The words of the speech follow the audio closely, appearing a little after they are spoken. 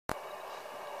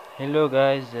Hello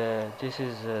guys, this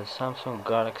is Samsung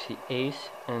Galaxy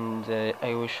Ace, and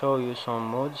I will show you some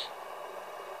mods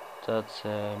that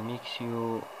makes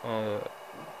you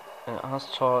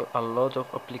install a lot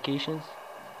of applications.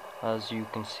 As you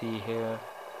can see here,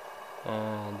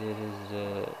 there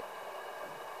is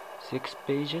 6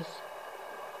 pages,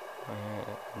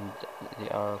 and they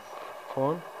are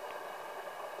full.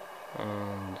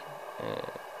 And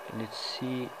let's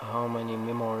see how many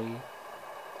memory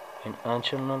and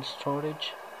internal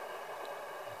storage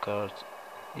card,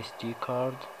 SD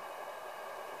card,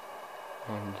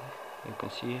 and you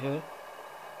can see here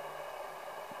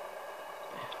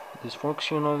this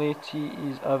functionality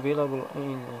is available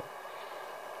in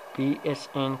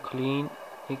PSN Clean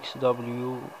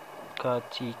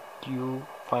XWKTQ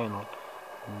final.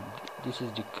 This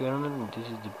is the kernel, this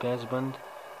is the baseband,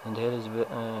 and here is the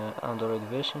Android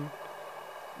version.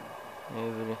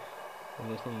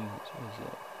 Everything is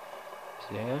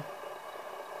there,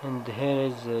 and here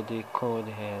is the code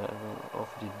here of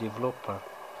the developer.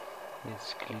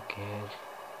 Let's click here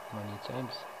many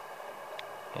times.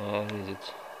 Here is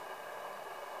it.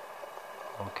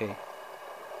 Okay.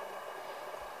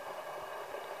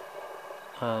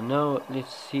 Now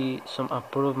let's see some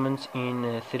improvements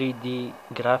in 3D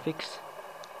graphics.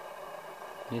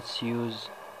 Let's use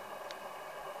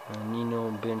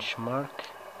Nino benchmark,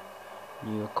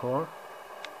 new core,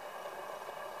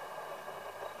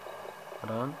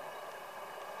 run,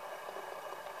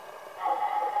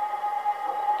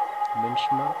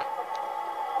 benchmark.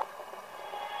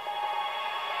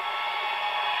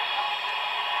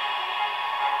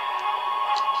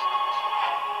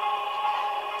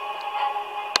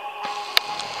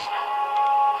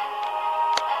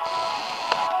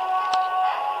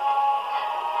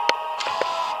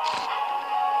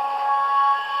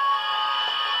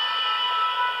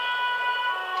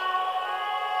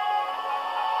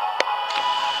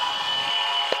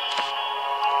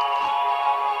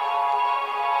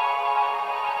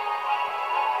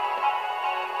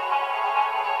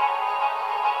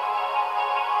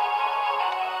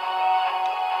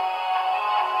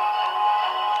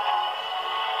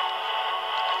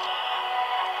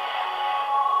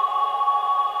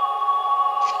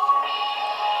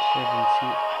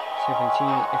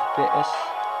 Seventeen FPS,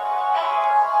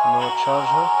 no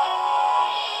charger.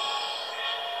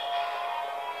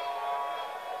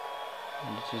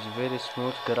 This is very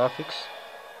smooth graphics.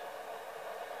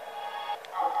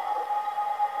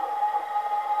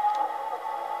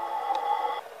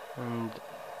 And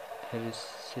here is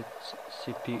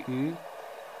CPU.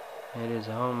 Here is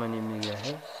how many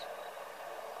megahertz.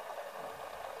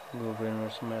 Governor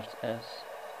Smart S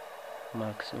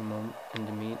maximum and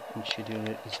the mean, and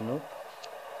scheduler is no.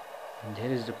 And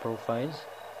here is the profiles.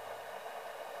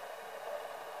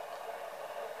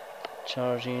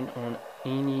 Charging on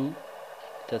any,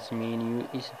 that's mean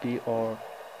USB or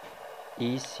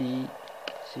AC.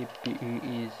 CPU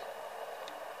is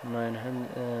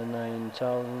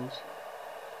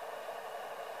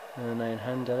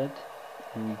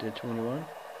 9921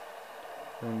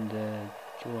 and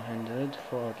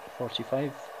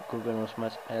 245 Google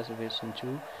Smart S version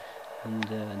 2 and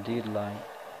deadline.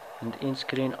 And in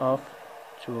screen off,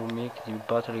 to make the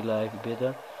battery life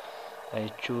better, I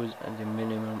choose the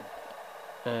minimum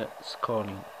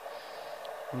scaling.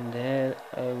 And there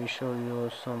I will show you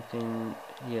something.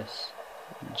 Yes,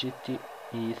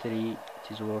 GTE3, it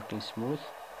is working smooth.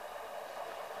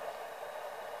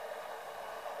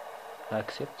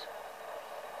 Accept,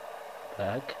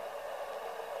 back,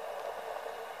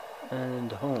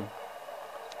 and home.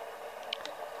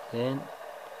 Then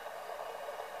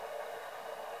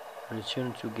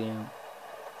return to game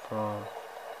from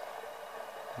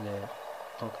there.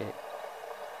 Okay,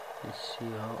 let's see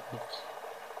how it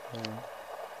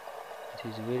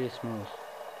is very smooth.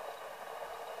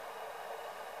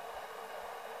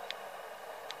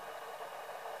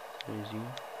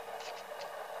 Resume.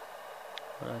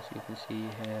 As you can see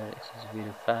here, it is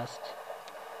very fast,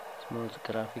 smooth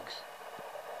graphics,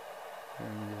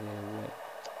 and very well.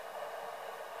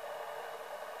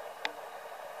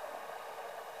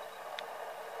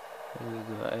 Here we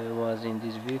go. I was in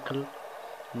this vehicle.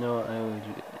 Now I will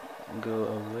go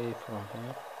away from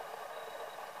here.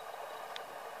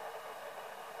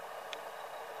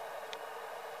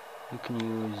 You can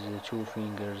use 2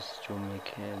 fingers to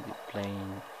make the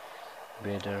playing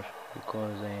better,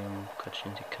 because I am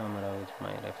catching the camera with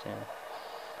my left hand.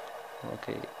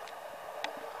 Okay,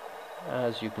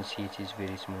 as you can see, it is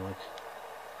very smooth.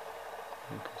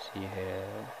 You can see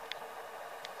here.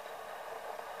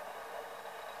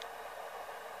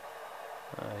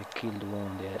 I killed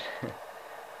one there.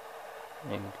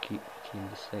 I will keep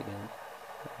the second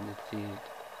and the third.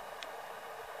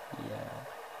 Yeah,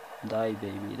 die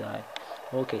baby, die.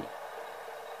 Okay,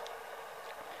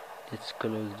 let's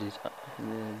close this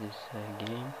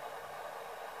game.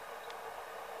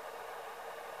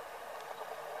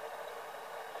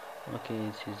 Okay,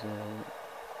 this is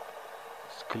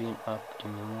let's clean up the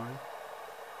memory.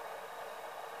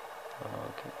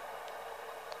 Okay,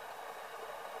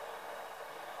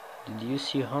 did you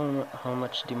see how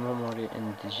much the memory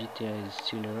in the GTA is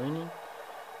still running?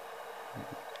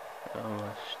 How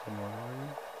much the memory?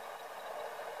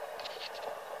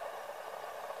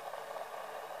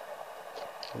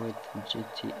 Wait,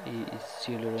 GTA is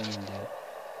still running there.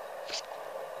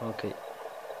 Okay,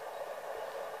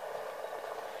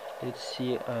 let's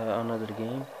see another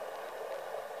game.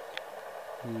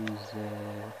 Is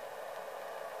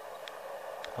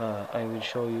I will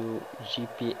show you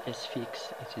GPS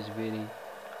fix. It is very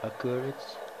accurate,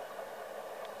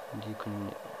 and you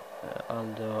can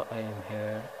although I am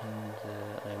here and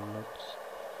I am not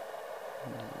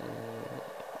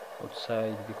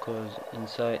outside, because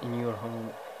inside in your home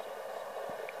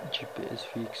GPS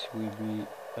fix will be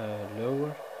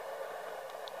lower.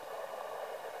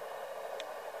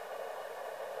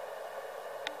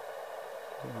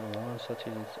 One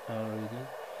satellite already,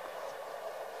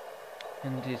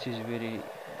 and this is very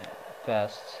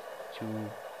fast to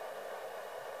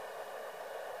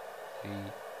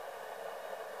the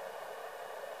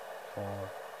for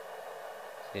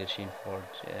searching for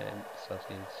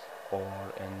satellites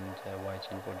or and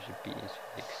waiting for GPS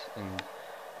fix, and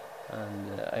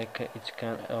it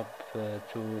can up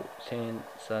to 10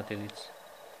 satellites.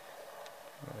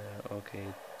 Okay,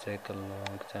 take a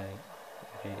long time.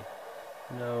 Okay,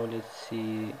 now let's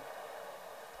see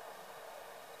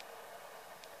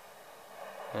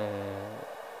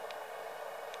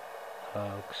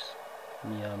Hawks,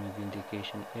 Miami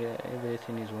Vindication. Yeah,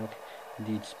 everything is working.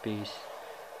 Dead Space.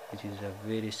 It is a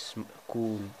very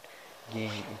cool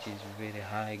game. It is very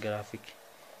high graphics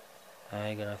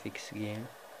game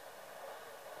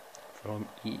from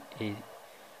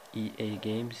EA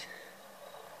Games.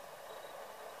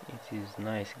 It is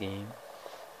nice game.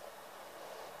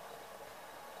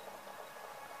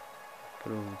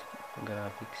 Improved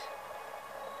graphics.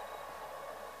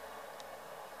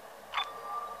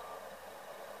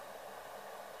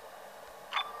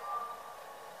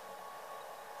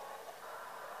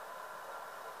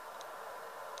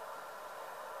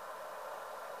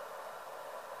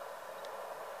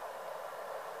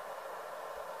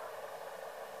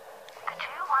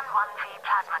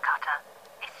 Plasma cutter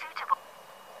is suitable.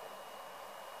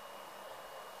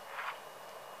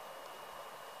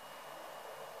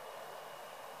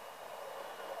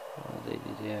 They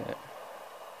did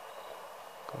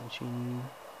continue.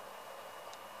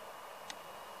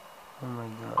 Oh my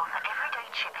god. For everyday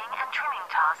chipping and trimming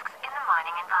tasks in the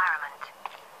mining environment.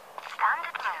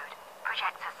 Standard mode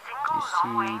projects a single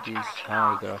long-range energy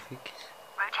high path. graphics.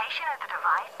 Rotation of the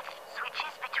device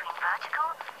switches between vertical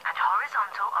and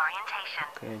horizontal orientation,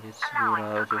 Okay, let's allowing get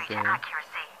for out of greater here.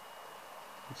 accuracy.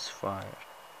 It's fire.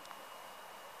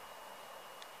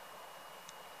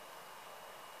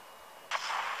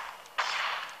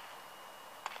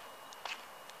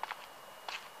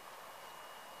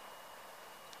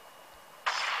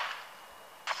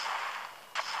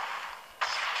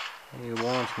 You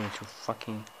want me to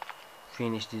fucking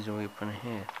finish this weapon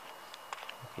here?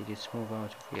 Okay, let's move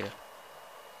out of here.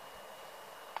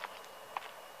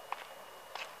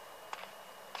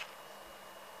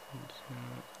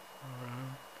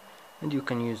 And you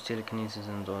can use telekinesis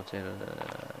and whatever.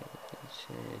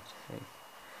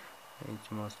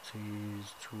 It must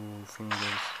use 2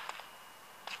 fingers.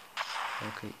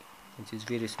 Okay, it is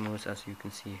very smooth, as you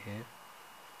can see here.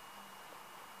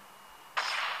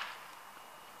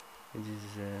 It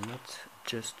is not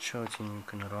just shooting, you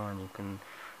can run, you can,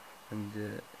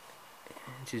 and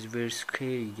it is very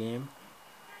scary game.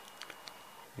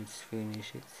 Let's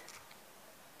finish it.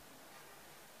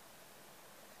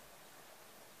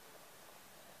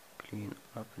 Clean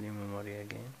up the memory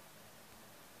again.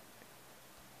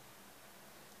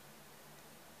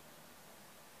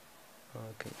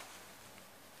 Okay.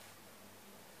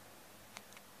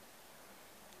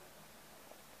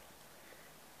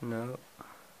 Now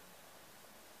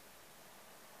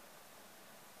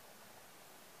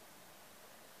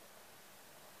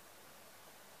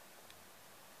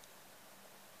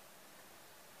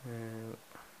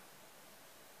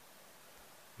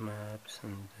maps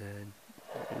and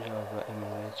Java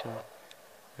emulator,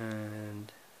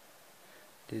 and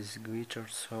this Guitar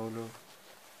Solo.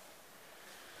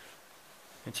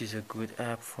 It is a good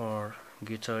app for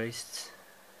guitarists.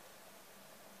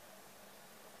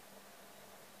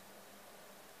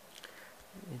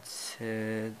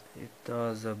 it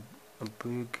does a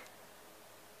bug,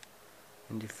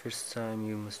 and the first time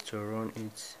you must run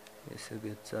it. It's a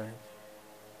good time,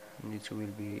 and it will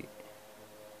be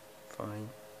fine.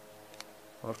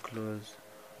 Or close.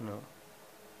 No,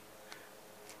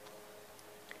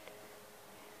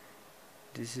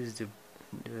 this is the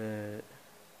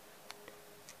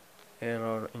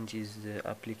error in this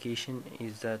application,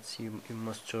 is that you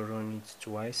must run it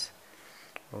twice.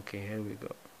 Okay, here we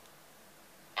go.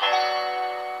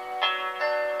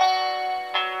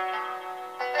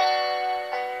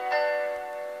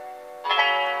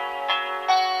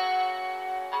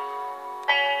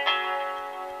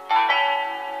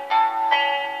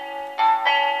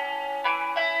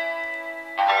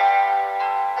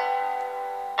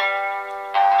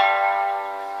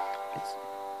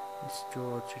 Let's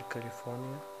go to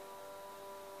California.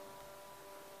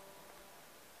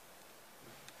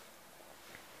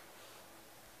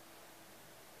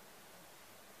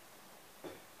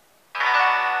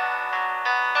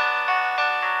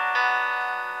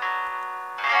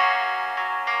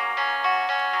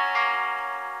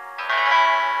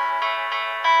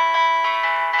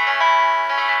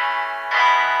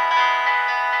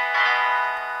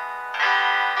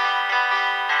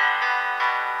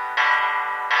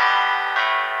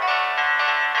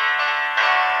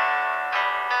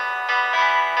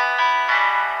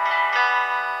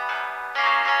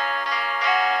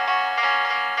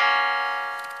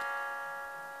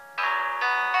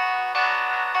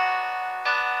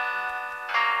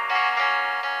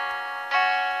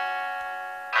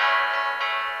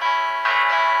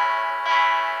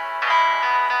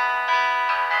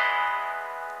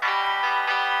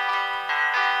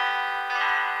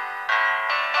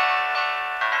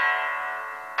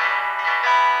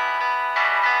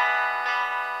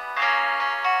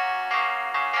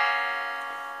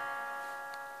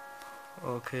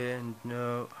 Okay, and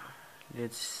now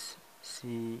let's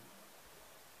see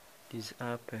this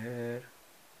app here.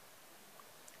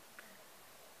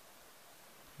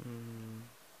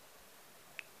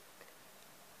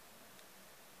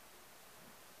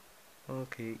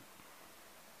 Okay,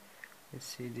 let's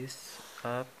see this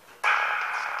app,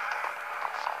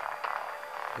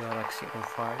 Galaxy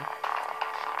On5.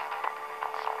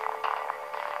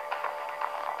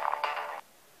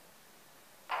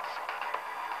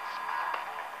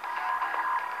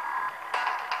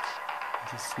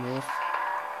 It is smooth.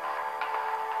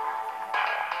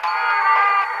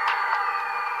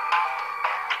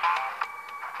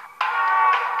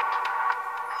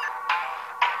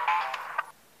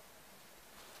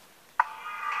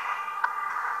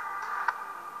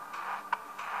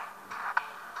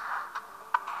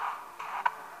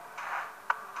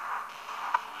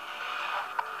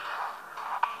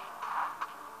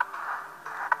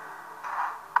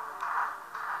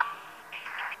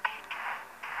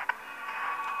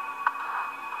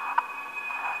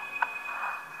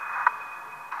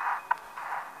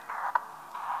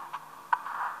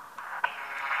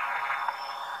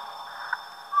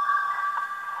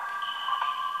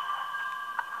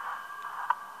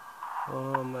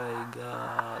 Oh my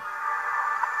god.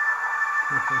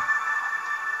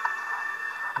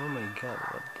 Oh my god,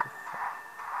 what the fuck.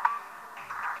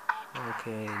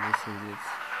 Okay, this is it.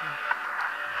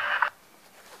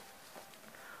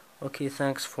 Okay,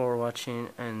 thanks for watching,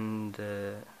 and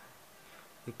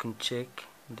you can check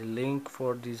the link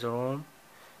for this ROM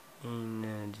in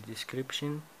the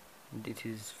description. It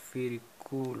is very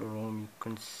cool ROM.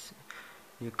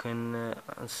 You can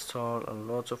install a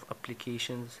lot of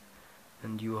applications,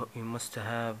 and you must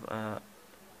have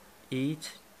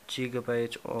 8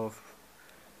 GB of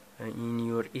in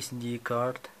your SD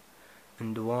card,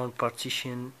 and one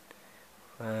partition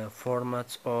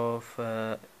format of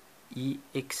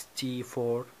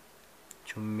ext4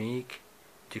 to make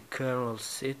the kernel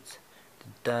set the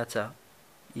data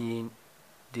in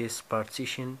this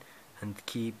partition and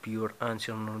keep your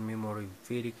internal memory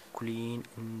very clean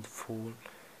and full.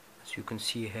 As you can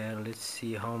see here, let's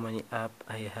see how many apps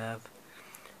I have,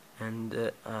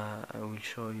 and I will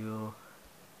show you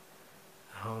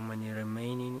how many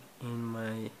remaining in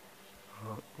my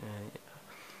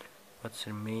what's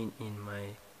remain in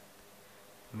my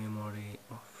memory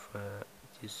of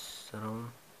this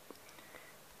ROM.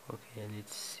 Okay,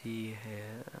 let's see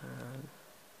here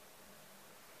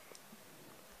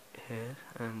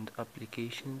and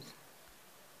applications,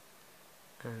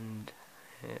 and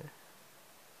here.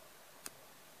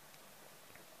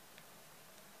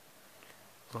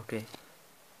 Okay.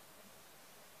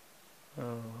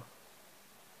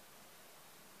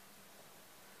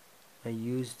 I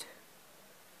used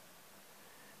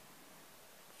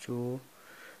 2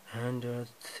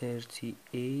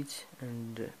 138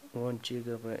 and 1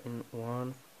 gigabyte in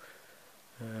 1.1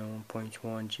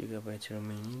 gigabyte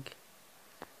remaining,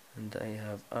 and I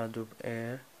have Adobe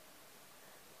Air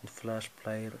and Flash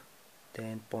Player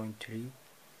 10.3,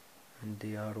 and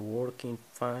they are working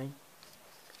fine,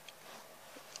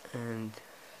 and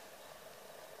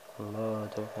a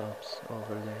lot of apps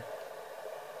over there.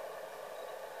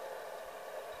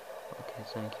 Okay,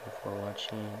 thank you for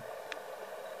watching,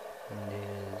 and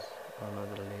there is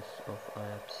another list of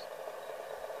apps.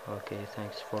 Okay,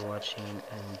 thanks for watching,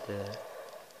 and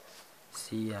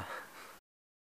see ya.